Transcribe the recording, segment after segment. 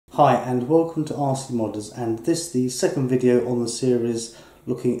Hi and welcome to RC Modders, and this is the second video on the series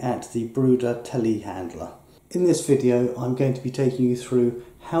looking at the Bruder Telehandler. In this video I'm going to be taking you through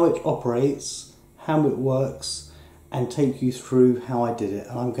how it operates, how it works, and take you through how I did it.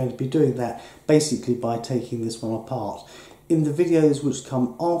 And I'm going to be doing that basically by taking this one apart. In the videos which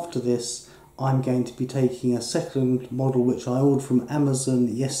come after this, I'm going to be taking a second model which I ordered from Amazon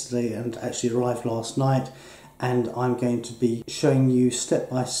yesterday and actually arrived last night, and I'm going to be showing you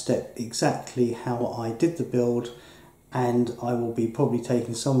step by step exactly how I did the build, and I will be probably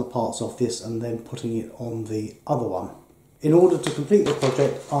taking some of the parts off this and then putting it on the other one. In order to complete the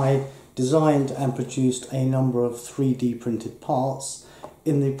project, I designed and produced a number of 3D printed parts.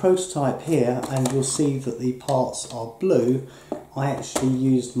 In the prototype here, and you'll see that the parts are blue, I actually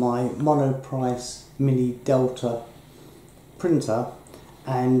used my Monoprice Mini Delta printer,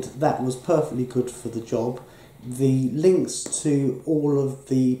 and that was perfectly good for the job. The links to all of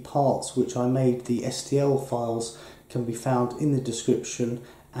the parts which I made, the STL files, can be found in the description,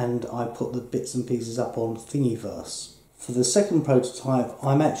 and I put the bits and pieces up on Thingiverse. For the second prototype,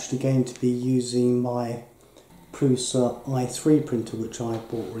 I'm actually going to be using my Prusa i3 printer which I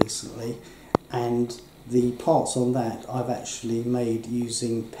bought recently, and the parts on that I've actually made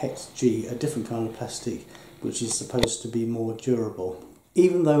using pt2, a different kind of plastic which is supposed to be more durable.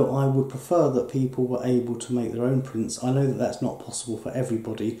 Even though I would prefer that people were able to make their own prints, I know that that's not possible for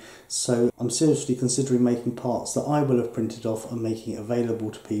everybody, so I'm seriously considering making parts that I will have printed off and making it available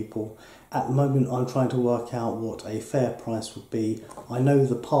to people. At the moment I'm trying to work out what a fair price would be. I know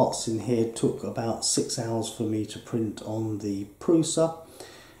the parts in here took about 6 hours for me to print on the Prusa,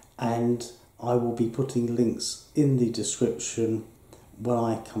 and I will be putting links in the description when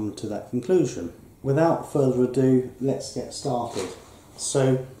I come to that conclusion. Without further ado, let's get started.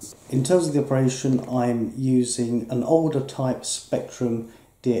 So, in terms of the operation, I'm using an older type Spectrum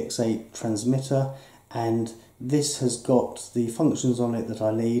DX8 transmitter, and this has got the functions on it that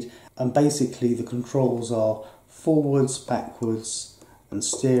I need, and basically the controls are forwards, backwards and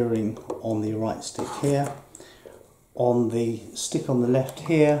steering on the right stick here. On the stick on the left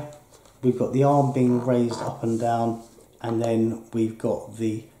here, we've got the arm being raised up and down, and then we've got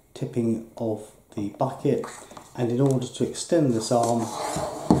the tipping of the bucket. And in order to extend this arm,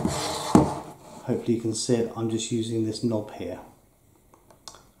 hopefully you can see it, I'm just using this knob here.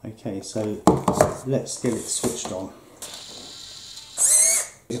 Okay, so let's get it switched on.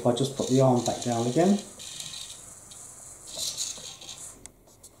 If I just put the arm back down again.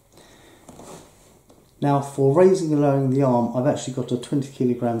 Now for raising and lowering the arm, I've actually got a 20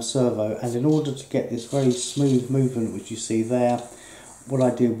 kilogram servo, and in order to get this very smooth movement which you see there, what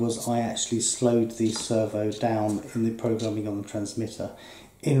I did was I actually slowed the servo down in the programming on the transmitter.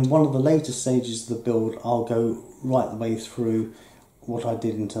 In one of the later stages of the build, I'll go right the way through what I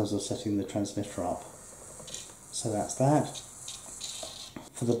did in terms of setting the transmitter up. So that's that.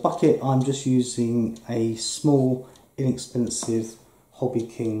 For the bucket, I'm just using a small, inexpensive Hobby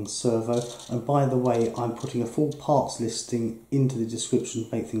King servo, and by the way, I'm putting a full parts listing into the description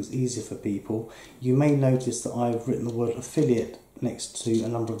to make things easier for people. You may notice that I've written the word affiliate next to a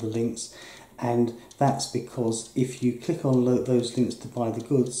number of the links, and that's because if you click on those links to buy the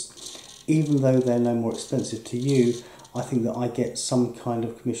goods, even though they're no more expensive to you, I think that I get some kind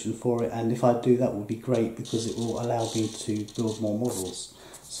of commission for it, and if I do, that would be great because it will allow me to build more models.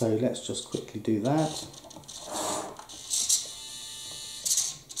 So let's just quickly do that.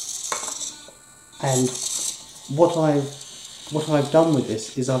 And what I've done with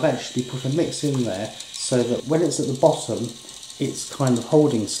this is I've actually put a mix in there so that when it's at the bottom, it's kind of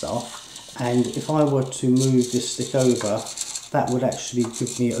holding stuff, and if I were to move this stick over, that would actually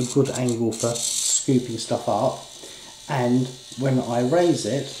give me a good angle for scooping stuff up. And when I raise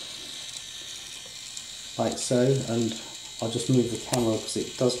it, like so, and I'll just move the camera because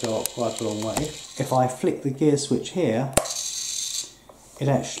it does go up quite a long way. If I flick the gear switch here, it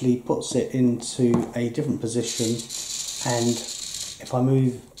actually puts it into a different position, and if I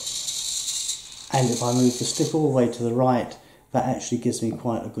move the stick all the way to the right, that actually gives me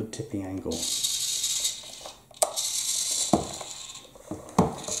quite a good tipping angle.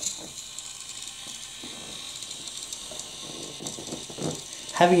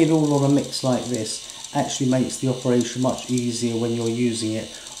 Having it all on a mix like this actually makes the operation much easier when you're using it,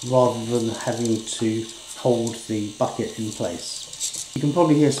 rather than having to hold the bucket in place. You can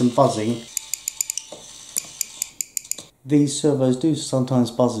probably hear some buzzing. These servos do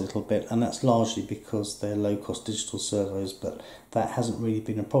sometimes buzz a little bit, and that's largely because they're low-cost digital servos, but that hasn't really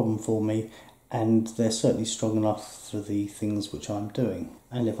been a problem for me, and they're certainly strong enough for the things which I'm doing.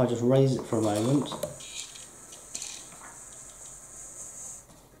 And if I just raise it for a moment,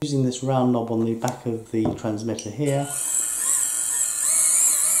 Using this round knob on the back of the transmitter here,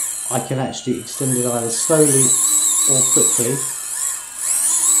 I can actually extend it either slowly or quickly,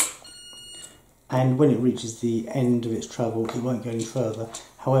 and when it reaches the end of its travel it won't go any further.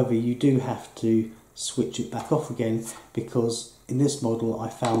 However, you do have to switch it back off again, because in this model I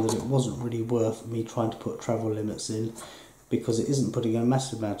found that it wasn't really worth me trying to put travel limits in, because it isn't putting a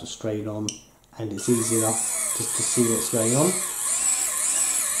massive amount of strain on and it's easy enough just to see what's going on.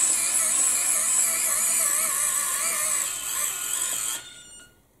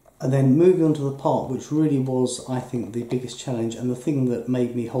 And then moving on to the part which really was, I think, the biggest challenge and the thing that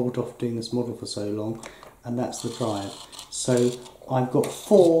made me hold off doing this model for so long, and that's the drive. So I've got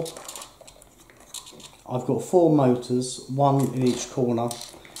four motors, one in each corner,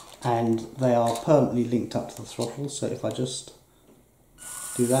 and they are permanently linked up to the throttle. So if I just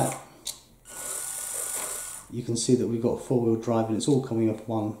do that, you can see that we've got four-wheel drive and it's all coming off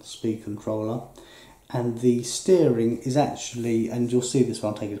one speed controller. And the steering is actually, and you'll see this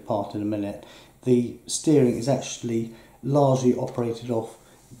when I take it apart in a minute, the steering is actually largely operated off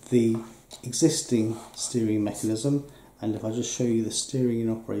the existing steering mechanism. And if I just show you the steering in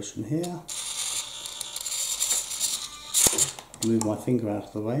operation here, move my finger out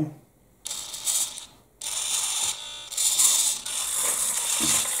of the way.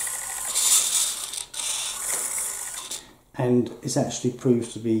 And it's actually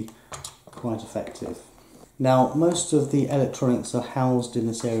proved to be quite effective. Now, most of the electronics are housed in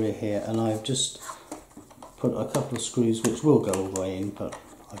this area here, and I've just put a couple of screws which will go all the way in, but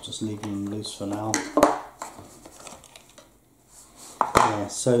I'll just leave them loose for now. Yeah,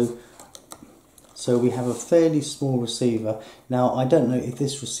 so we have a fairly small receiver. Now, I don't know if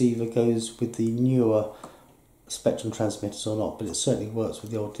this receiver goes with the newer Spectrum transmitters or not, but it certainly works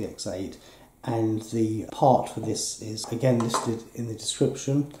with the old DX8. And the part for this is again listed in the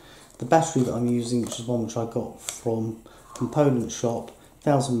description. The battery that I'm using, which is one which I got from Component Shop,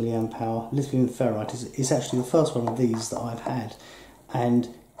 1000 mAh lithium ferrite, is actually the first one of these that I've had, and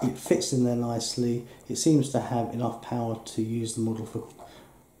it fits in there nicely. It seems to have enough power to use the model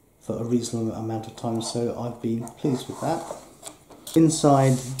for a reasonable amount of time, so I've been pleased with that.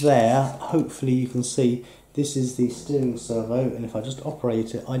 Inside there, hopefully you can see, this is the steering servo, and if I just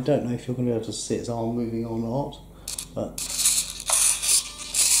operate it, I don't know if you're going to be able to see its arm moving or not, but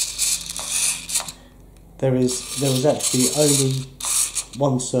there was actually only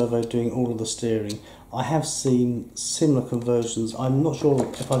one servo doing all of the steering. I have seen similar conversions. I'm not sure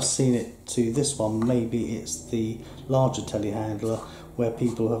if I've seen it to this one. Maybe it's the larger telehandler where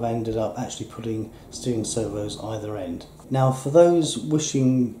people have ended up actually putting steering servos either end. Now, for those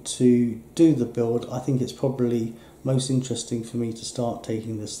wishing to do the build, I think it's probably most interesting for me to start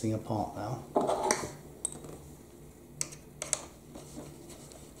taking this thing apart now.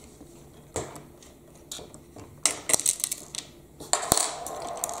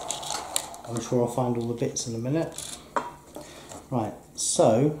 I'm sure I'll find all the bits in a minute. Right,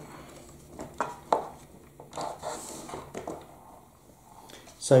 so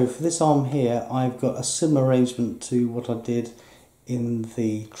for this arm here, I've got a similar arrangement to what I did in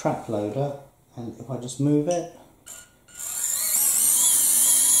the track loader, and if I just move it,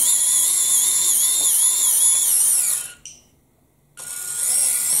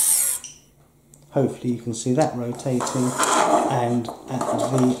 hopefully you can see that rotating, and at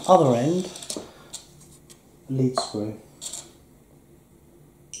the other end, lead screw.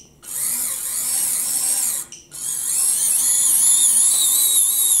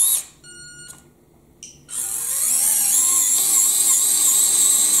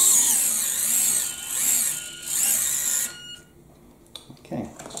 Okay,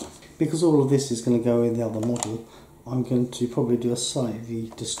 because all of this is going to go in the other model, I'm going to probably do a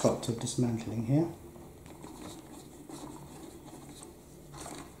slightly destructive dismantling here.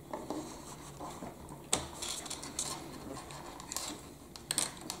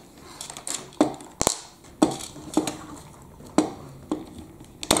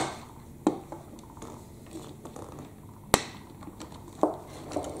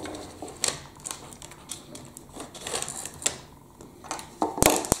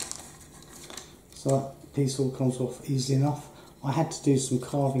 So that piece all comes off easily enough. I had to do some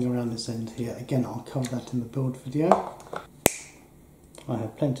carving around this end here. Again, I'll cover that in the build video. I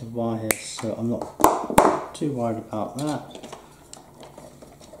have plenty of wire here, so I'm not too worried about that.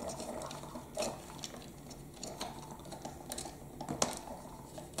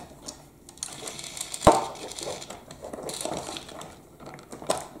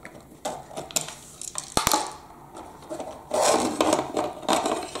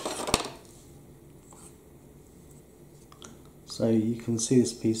 So you can see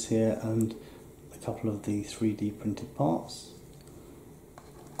this piece here and a couple of the 3D printed parts.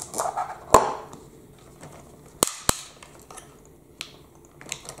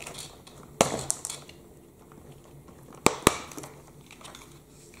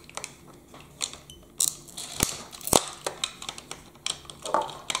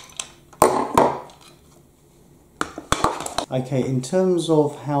 Okay, in terms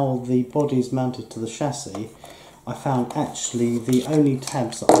of how the body is mounted to the chassis, I found actually the only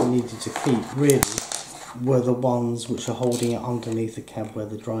tabs that I needed to keep really were the ones which are holding it underneath the cab where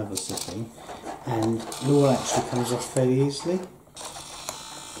the driver's sitting, and it all actually comes off fairly easily.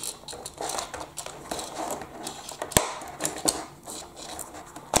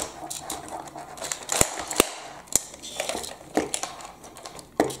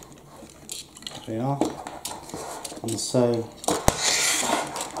 There we are. And so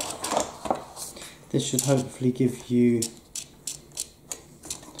this should hopefully give you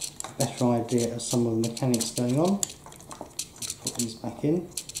a better idea of some of the mechanics going on. Let's put these back in.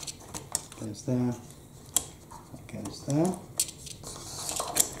 Goes there, that goes there.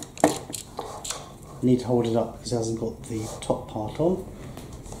 I need to hold it up because it hasn't got the top part on.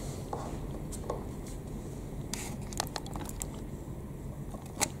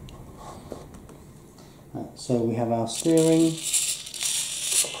 So we have our steering,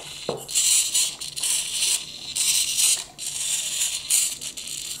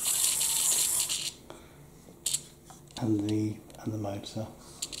 and the motor.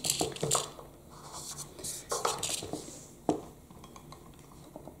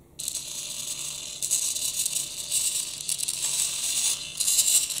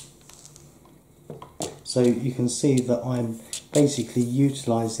 So you can see that I'm basically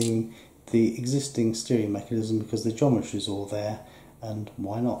utilising the existing steering mechanism because the geometry is all there, and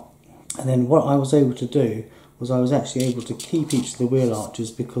why not? And then what I was able to do was I was actually able to keep each of the wheel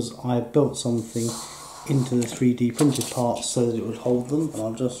arches because I built something into the 3D printed parts so that it would hold them, and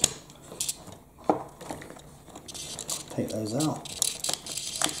I'll just take those out.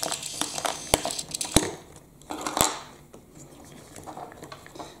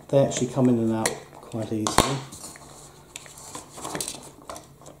 They actually come in and out quite easily.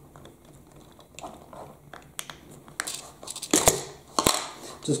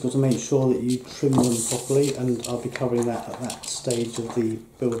 Just got to make sure that you trim them properly, and I'll be covering that at that stage of the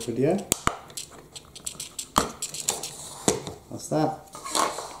build video. That's that.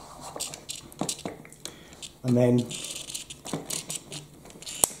 And then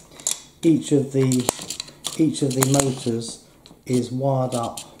each of the motors is wired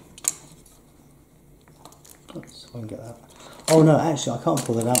up. Oops, if I can get that. Oh no, actually I can't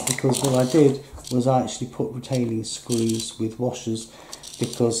pull that out because what I did was I actually put retaining screws with washers,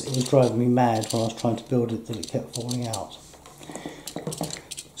 because it was driving me mad when I was trying to build it that it kept falling out.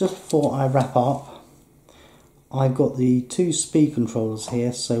 Just before I wrap up, I've got the two speed controllers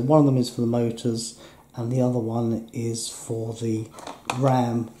here. So one of them is for the motors and the other one is for the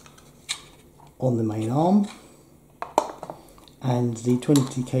ram on the main arm, and the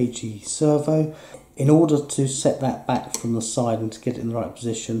 20 kg servo. In order to set that back from the side and to get it in the right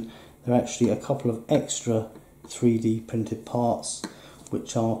position, there are actually a couple of extra 3D printed parts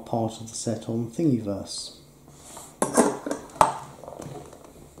which are part of the set on Thingiverse.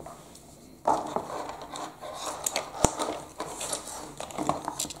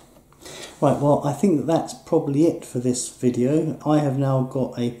 Right, well I think that's probably it for this video. I have now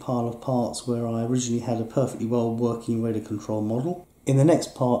got a pile of parts where I originally had a perfectly well working radio control model. In the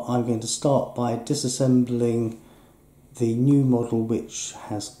next part I'm going to start by disassembling the new model which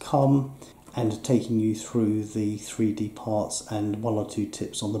has come, and taking you through the 3D parts and one or two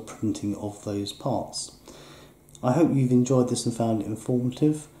tips on the printing of those parts. I hope you've enjoyed this and found it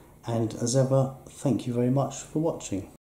informative, and as ever, thank you very much for watching.